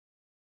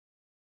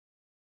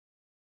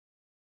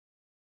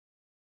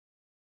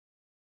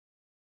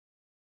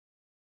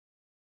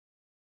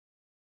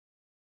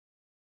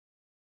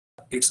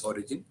its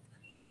origin.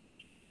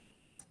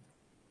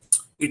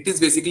 It is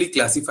basically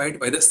classified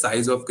by the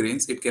size of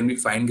grains. It can be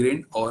fine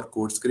grained or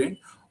coarse grained,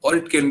 or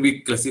it can be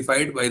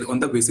classified by on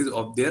the basis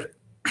of their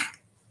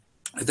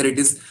whether it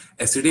is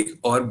acidic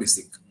or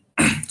basic.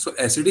 So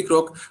acidic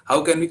rock,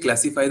 how can we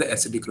classify the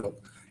acidic rock?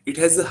 It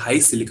has a high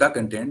silica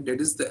content, that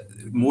is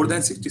more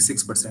than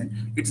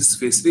 66%. Its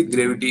specific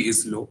gravity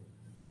is low,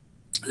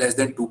 less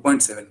than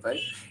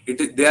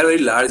 2.75. They are very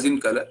large in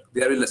color.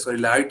 They are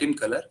light in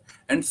color,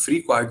 and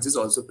free quartz is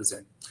also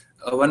present.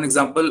 One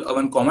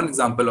common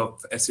example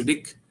of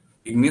acidic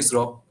igneous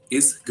rock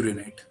is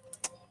granite.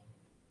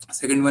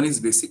 Second one is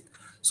basic.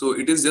 So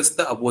it is just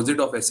the opposite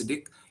of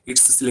acidic.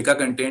 Its silica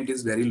content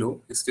is very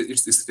low. Its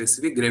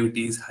specific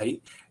gravity is high,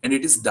 and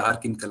it is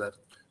dark in color.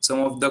 Some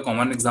of the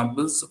common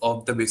examples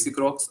of the basic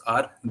rocks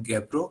are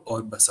gabbro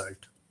or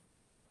basalt.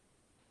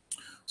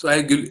 So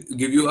I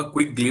give you a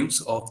quick glimpse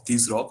of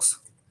these rocks.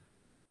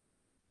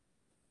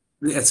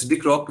 The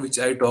acidic rock which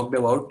I talked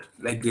about,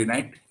 like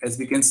granite, as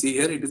we can see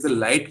here, it is a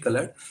light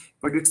color,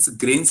 but its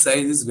grain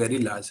size is very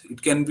large.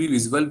 It can be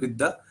visible with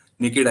the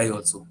naked eye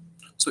also.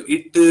 So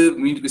it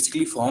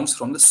basically forms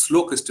from the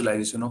slow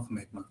crystallization of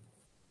magma.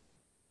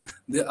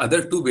 The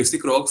other two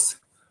basic rocks,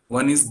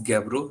 one is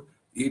gabbro.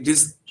 It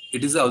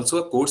is also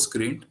a coarse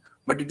grained,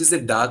 but it is a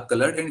dark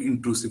colored and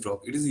intrusive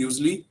rock. It is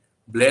usually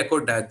black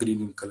or dark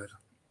green in color.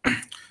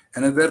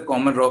 Another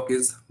common rock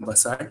is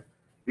basalt.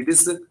 It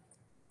is a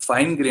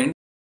fine grained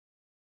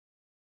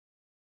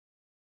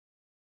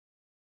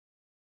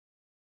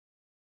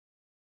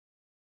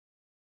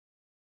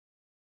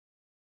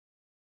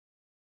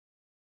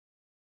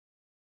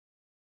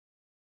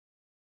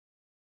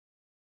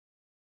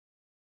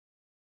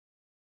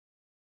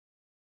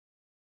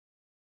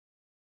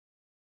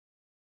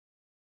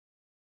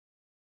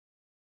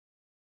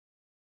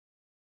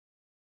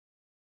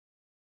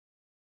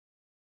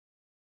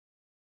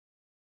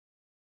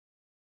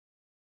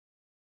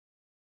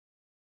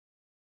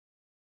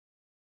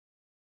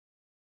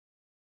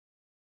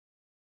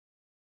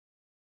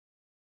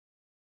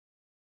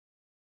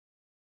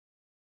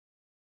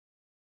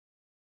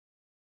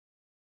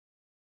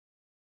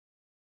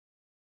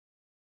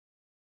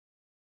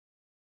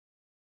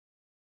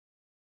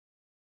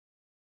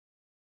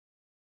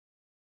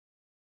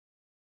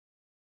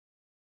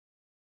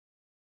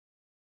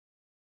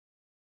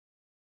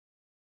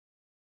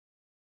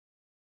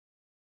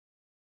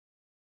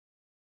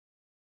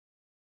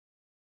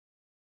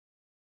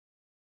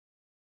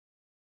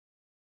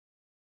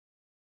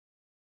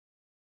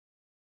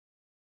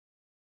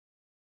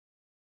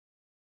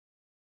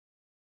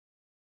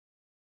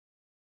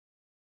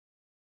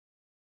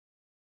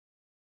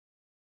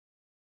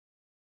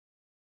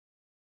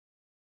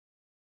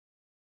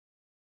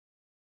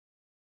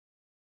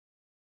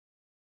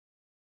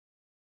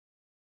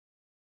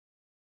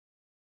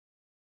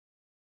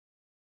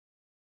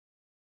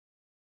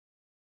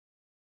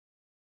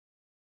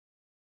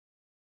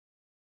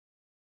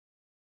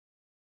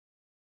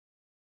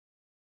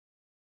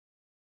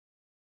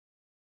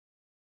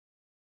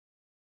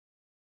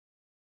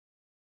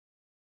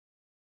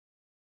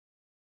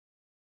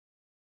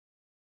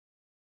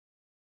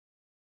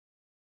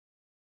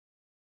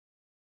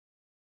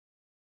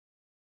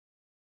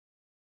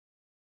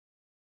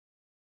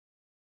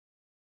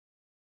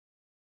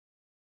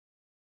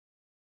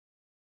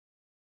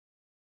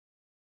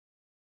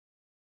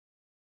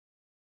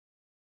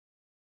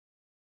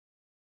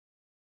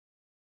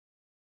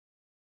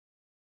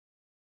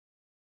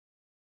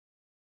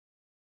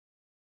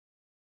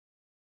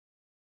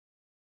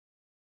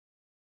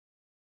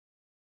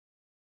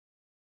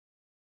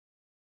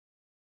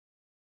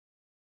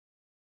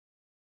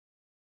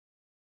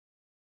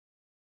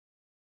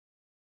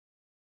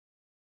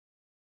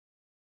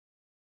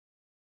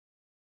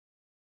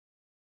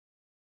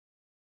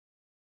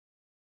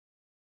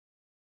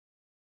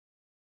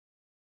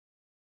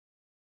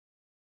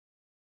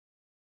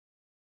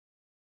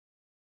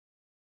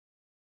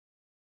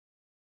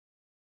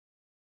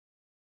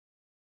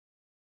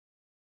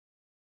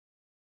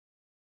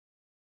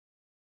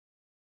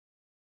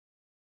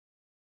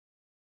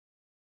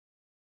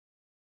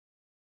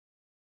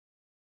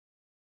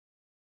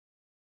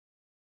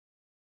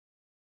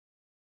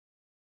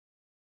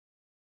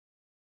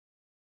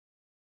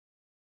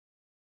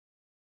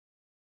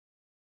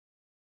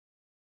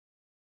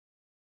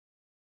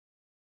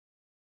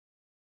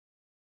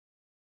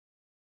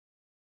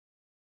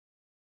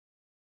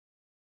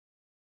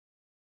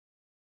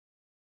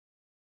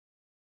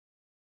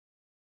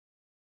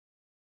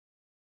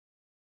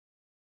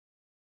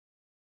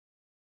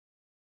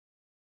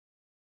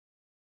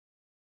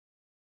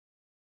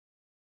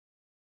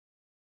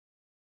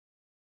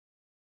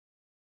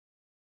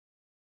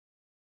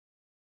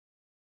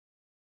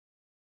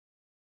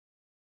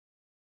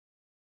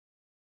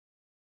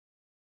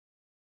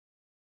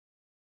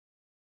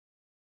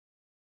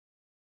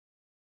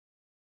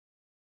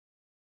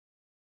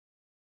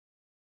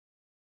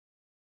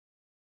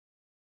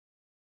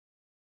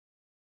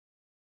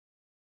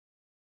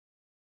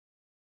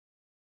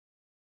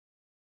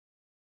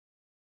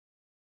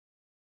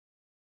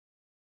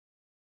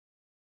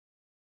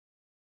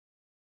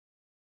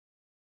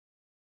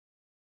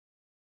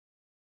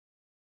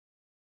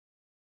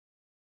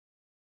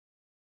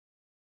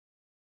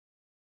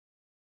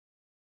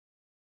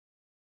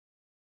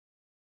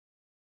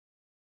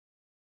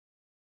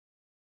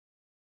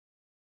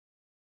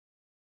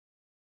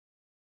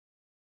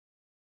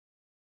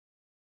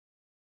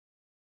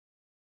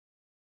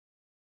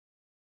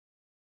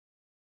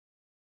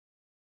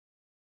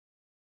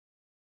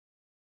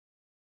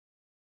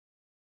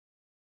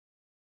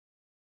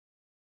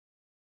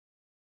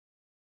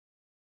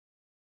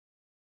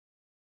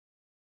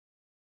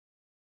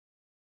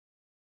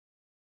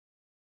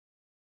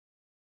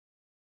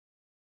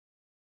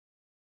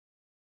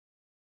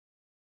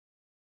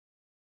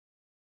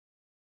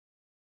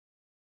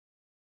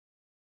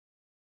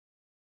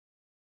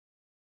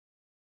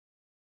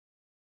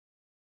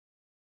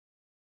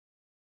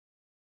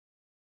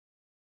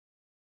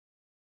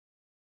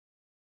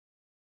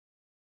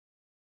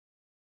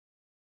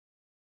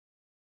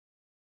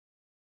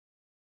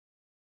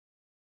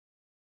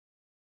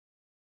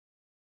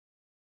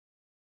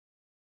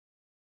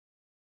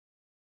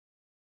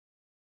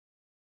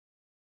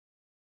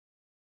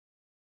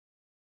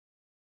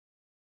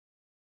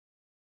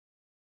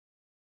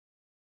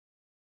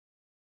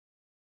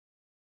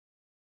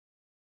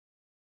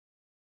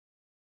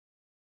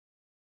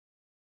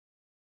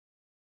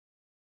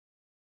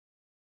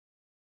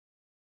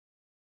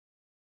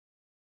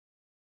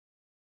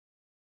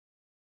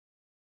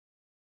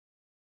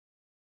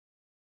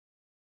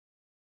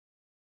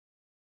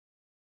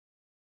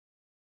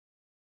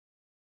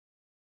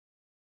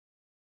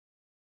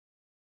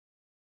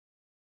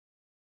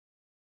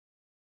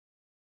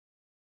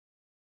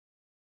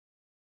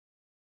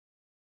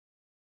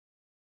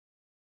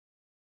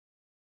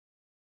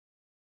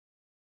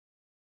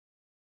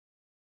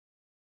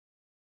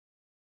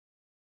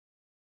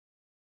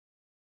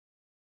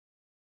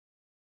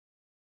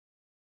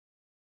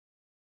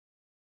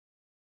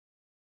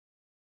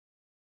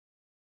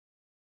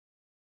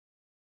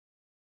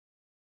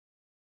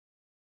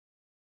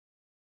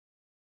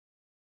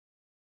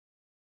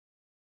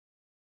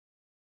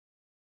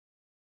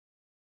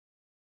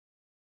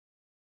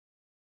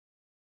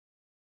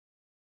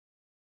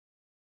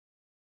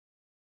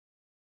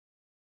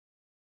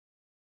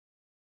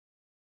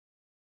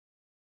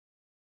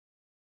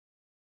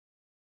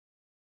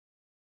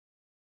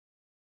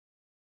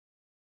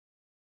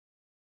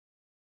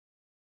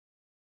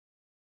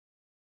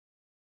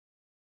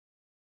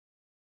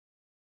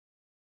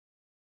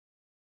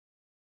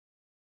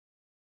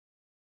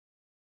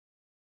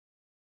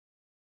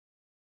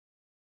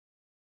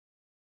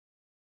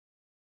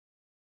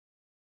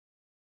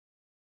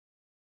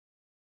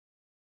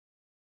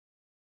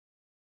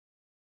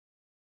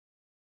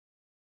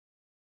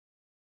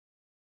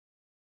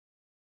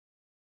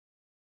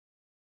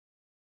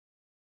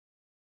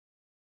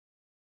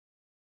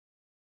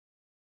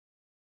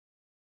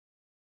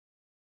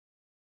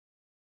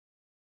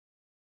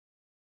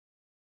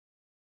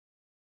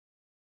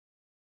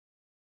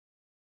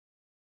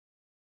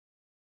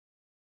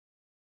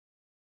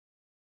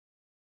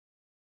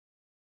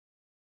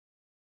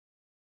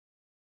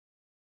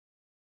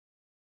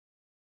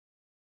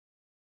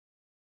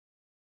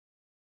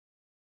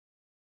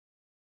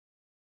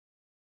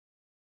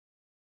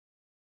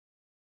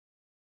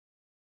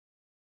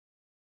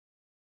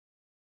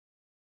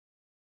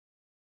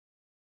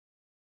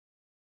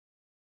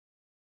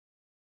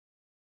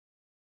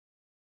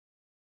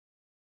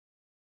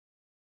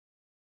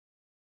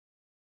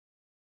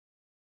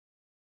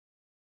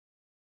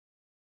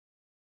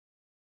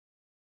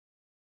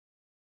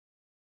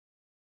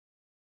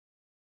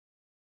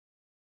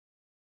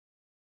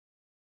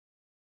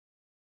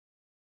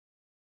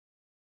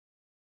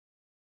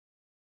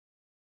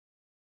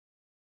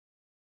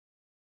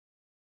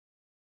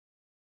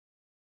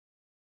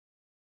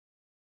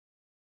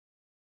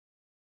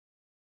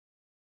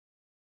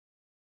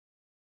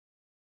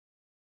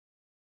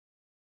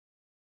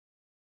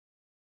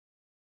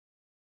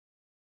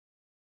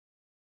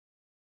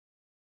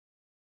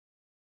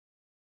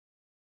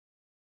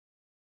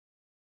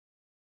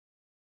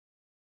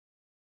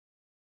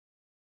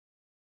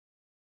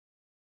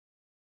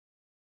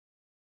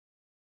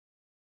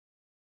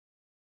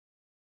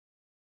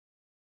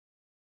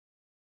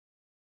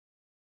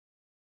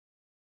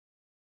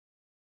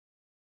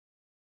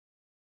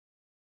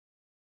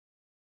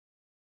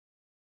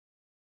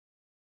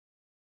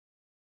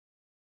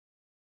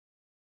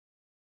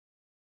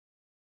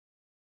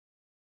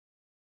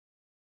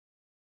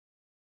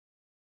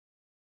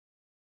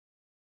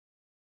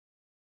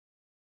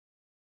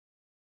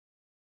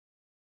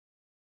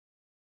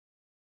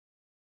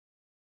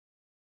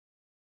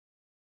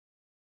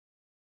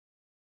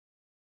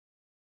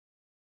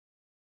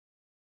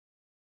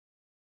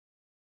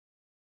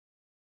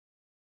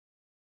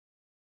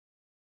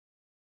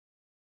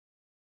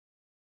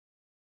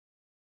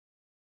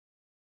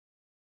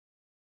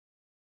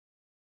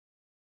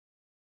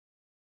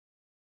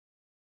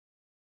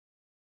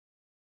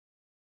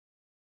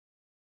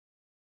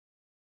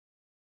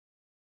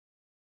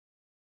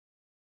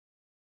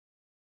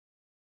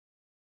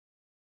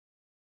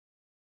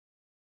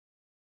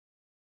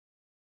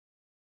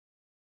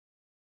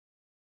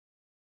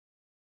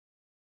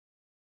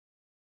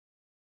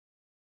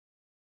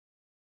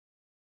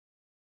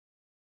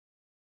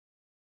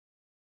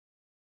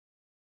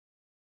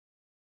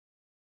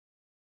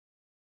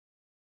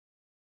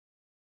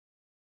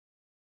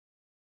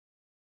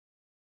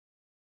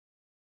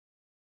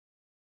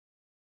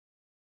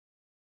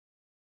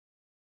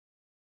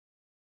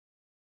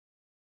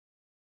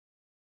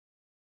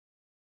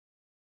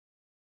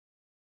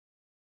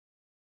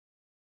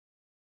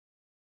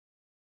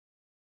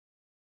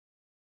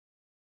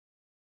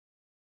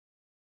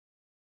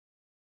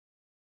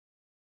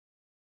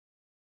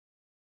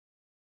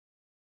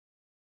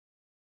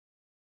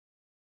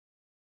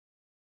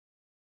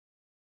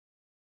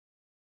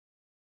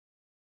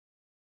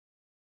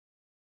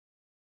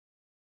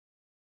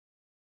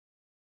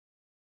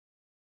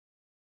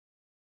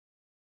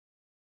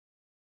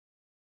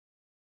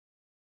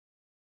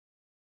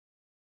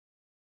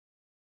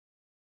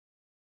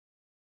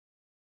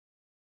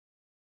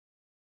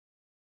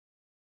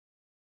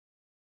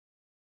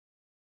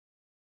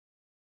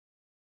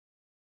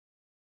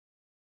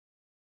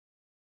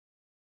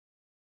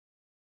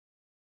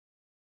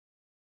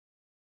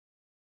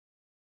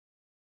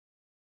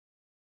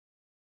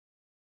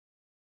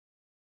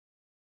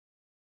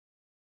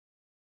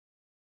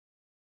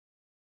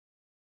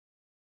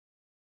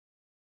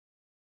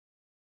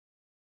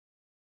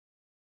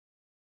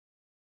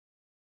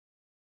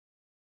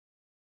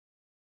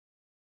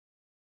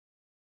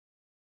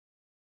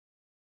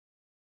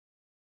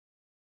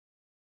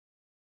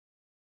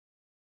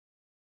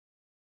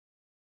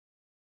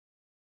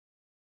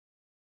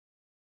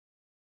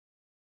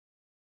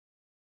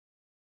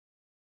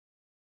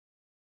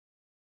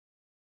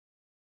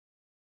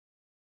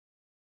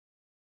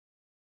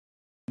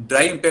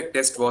dry impact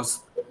test was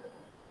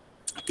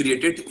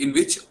created, in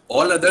which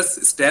all other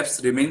steps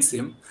remain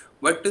same,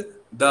 but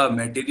the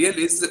material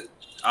is,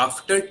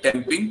 after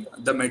tamping,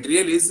 the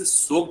material is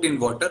soaked in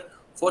water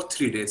for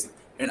 3 days,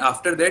 and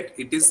after that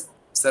it is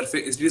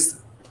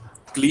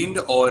cleaned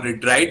or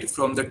dried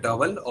from the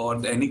towel or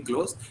any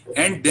clothes,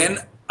 and then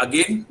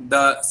again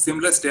the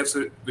similar steps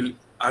will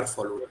are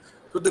followed.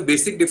 So the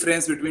basic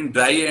difference between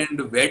dry and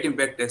wet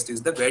impact test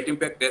is the wet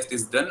impact test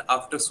is done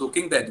after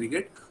soaking the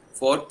aggregate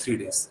for 3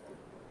 days.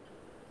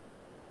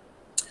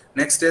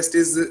 Next test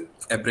is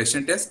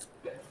abrasion test.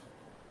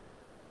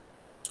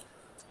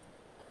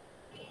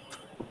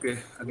 Okay,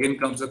 again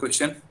comes the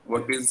question,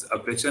 what is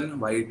abrasion,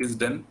 why it is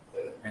done,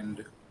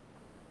 and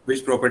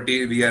which property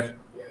we are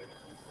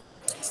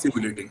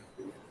simulating.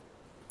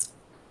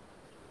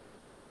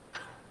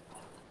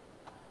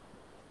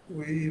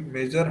 We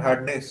measure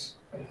hardness.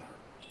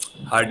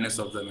 Hardness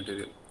of the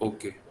material.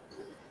 Okay.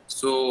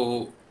 So,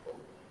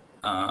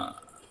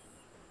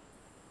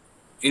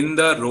 in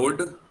the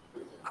road,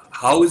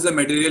 how is the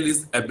material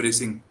is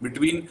abrasing?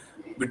 Between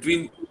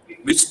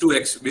which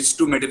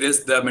two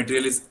materials the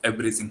material is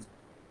abrasing?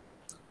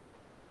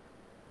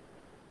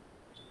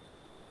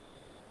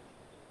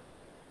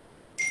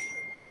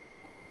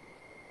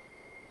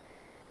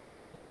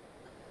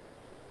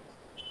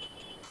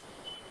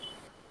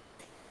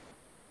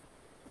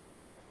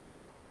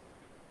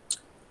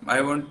 I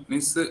want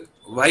means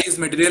why is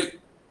material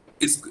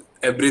is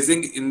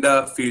abrasing in the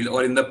field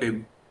or in the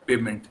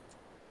pavement?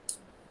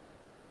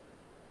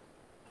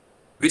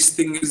 Which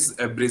thing is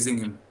abrasing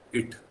in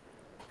it?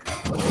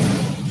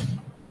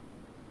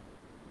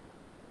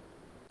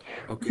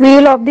 Okay.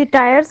 Wheel of the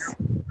tires,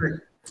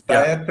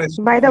 Tire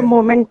pressure. by the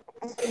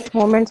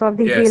moments of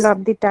the Yes. wheel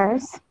of the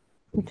tires.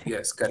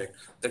 Yes, correct.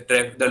 The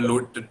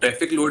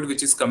traffic load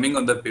which is coming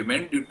on the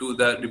pavement due to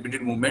the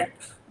repeated movement,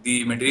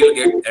 the material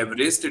get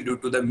abrased due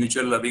to the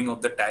mutual loving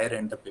of the tire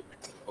and the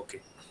pavement. Okay.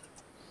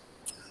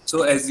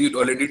 So as you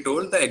already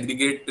told, the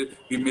aggregate,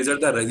 we measure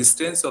the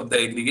resistance of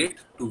the aggregate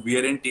to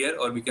wear and tear,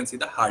 or we can see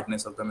the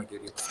hardness of the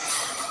material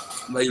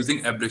by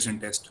using abrasion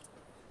test.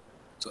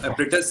 So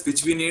apparatus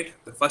which we need,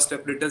 the first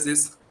apparatus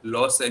is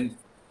loss, and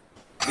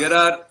there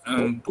are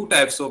two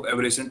types of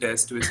abrasion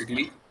test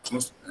basically.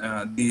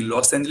 The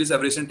Los Angeles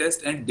abrasion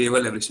test and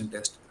Devil abrasion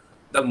test.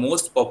 The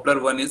most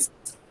popular one is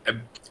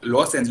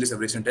Los Angeles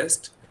abrasion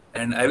test,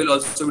 and I will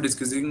also be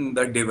discussing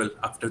the Devil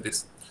after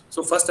this.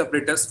 So first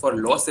apparatus for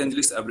Los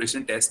Angeles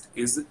abrasion test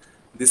is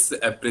this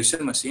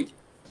abrasion machine,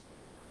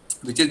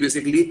 which is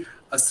basically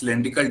a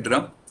cylindrical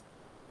drum,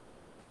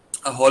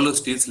 a hollow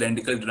steel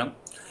cylindrical drum.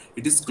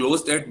 It is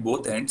closed at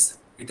both ends.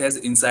 It has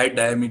inside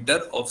diameter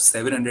of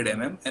 700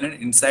 mm and an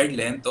inside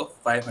length of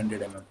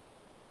 500 mm.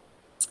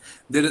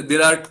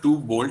 There are two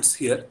bolts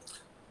here.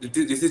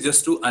 This is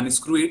just to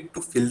unscrew it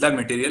to fill the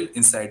material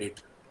inside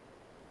it.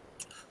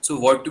 So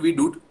what do we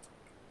do?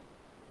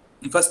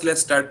 First,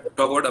 let's talk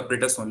about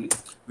apparatus only.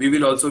 We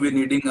will also be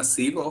needing a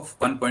sieve of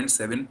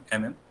 1.7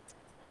 mm,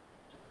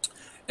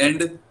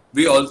 and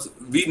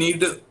we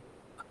need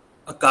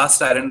a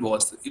cast iron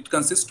balls. It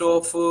consists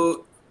of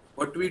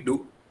what we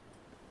do.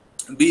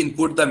 We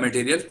input the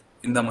material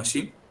in the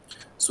machine.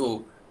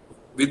 So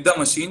with the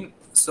machine,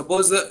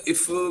 suppose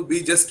if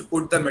we just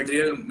put the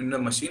material in the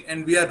machine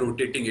and we are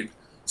rotating it,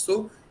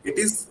 so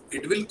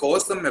it will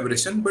cause some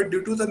abrasion, but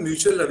due to the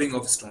mutual loving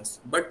of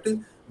stones. But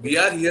we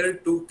are here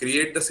to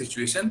create the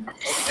situation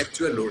of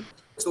actual load.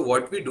 So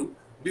what we do,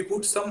 we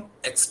put some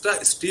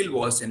extra steel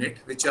balls in it,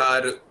 which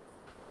are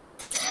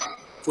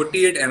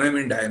 48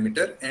 mm in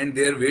diameter, and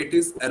their weight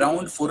is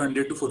around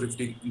 400 to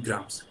 450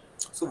 grams.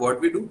 So what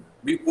we do,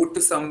 we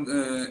put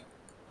some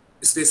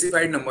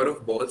specified number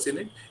of balls in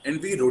it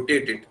and we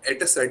rotate it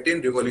at a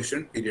certain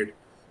revolution period.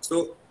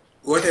 So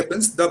what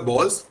happens, the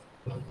balls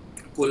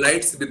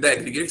collides with the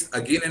aggregates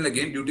again and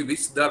again, due to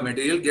which the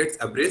material gets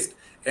abrased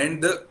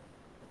and the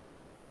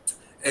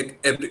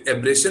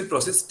abrasion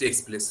process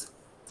takes place.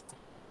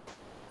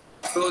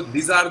 So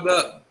these are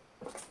the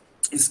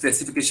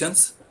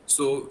specifications.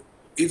 So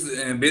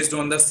if based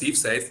on the sieve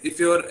size, if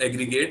your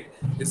aggregate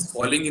is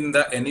falling in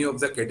the any of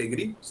the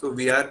category, so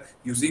we are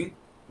using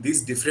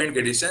these different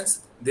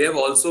gradations. They have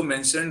also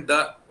mentioned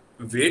the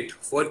weight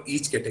for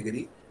each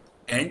category,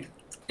 and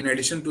in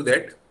addition to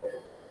that,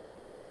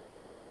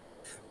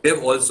 they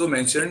have also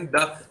mentioned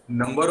the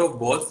number of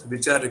balls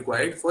which are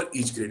required for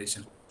each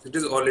gradation. It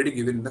is already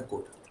given in the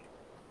code.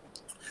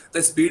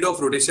 The speed of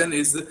rotation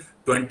is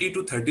 20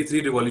 to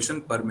 33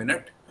 revolution per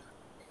minute.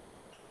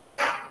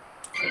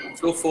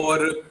 So for,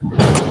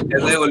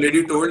 as I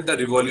already told, the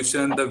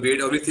revolution, the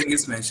weight, everything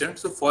is mentioned.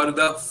 So for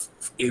the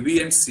A,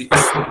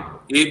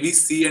 B,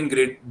 C and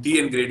grade D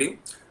and grading,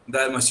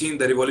 the machine,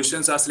 the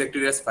revolutions are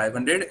selected as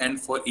 500, and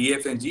for E,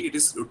 F and G, it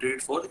is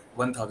rotated for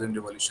 1000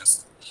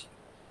 revolutions.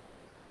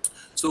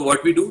 So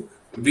what we do,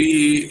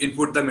 we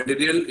input the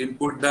material,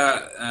 input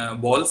the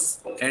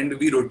balls, and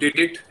we rotate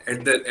it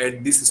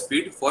at this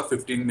speed for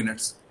 15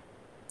 minutes.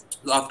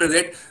 So after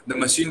that, the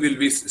machine will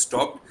be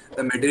stopped,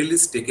 the material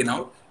is taken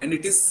out, and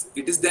it is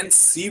then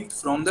sieved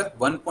from the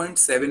 1.7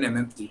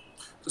 mm sieve.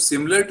 So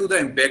similar to the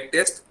impact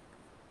test,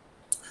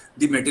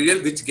 the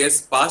material which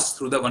gets passed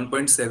through the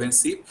 1.7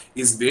 sieve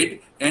is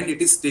weighed and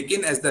it is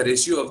taken as the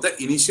ratio of the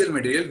initial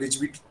material which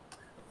we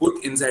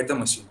put inside the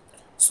machine.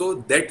 So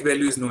that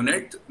value is known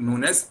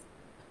as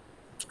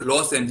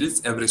Los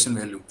Angeles aberration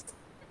value.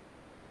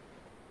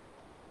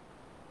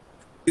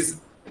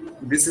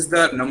 This is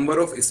the number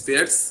of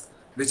spheres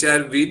which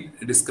are been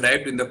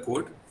described in the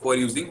code for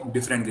using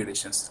different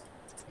gradations.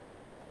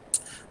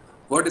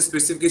 What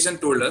specification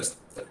told us?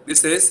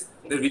 This says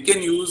that we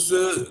can use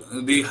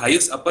the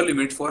highest upper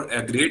limit for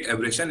aggregate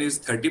aberration is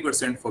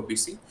 30% for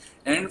BC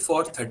and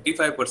for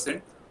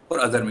 35% for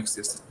other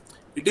mixes.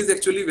 It is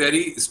actually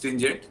very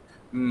stringent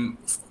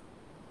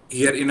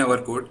here in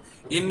our code.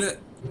 In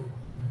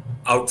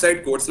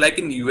outside codes like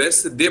in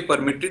US, they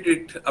permitted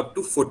it up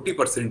to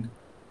 40%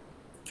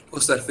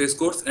 for surface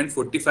codes and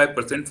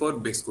 45% for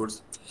base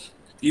codes.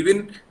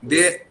 Even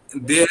they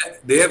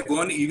have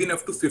gone even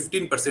up to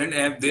 15%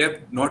 and they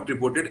have not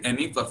reported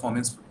any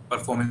performance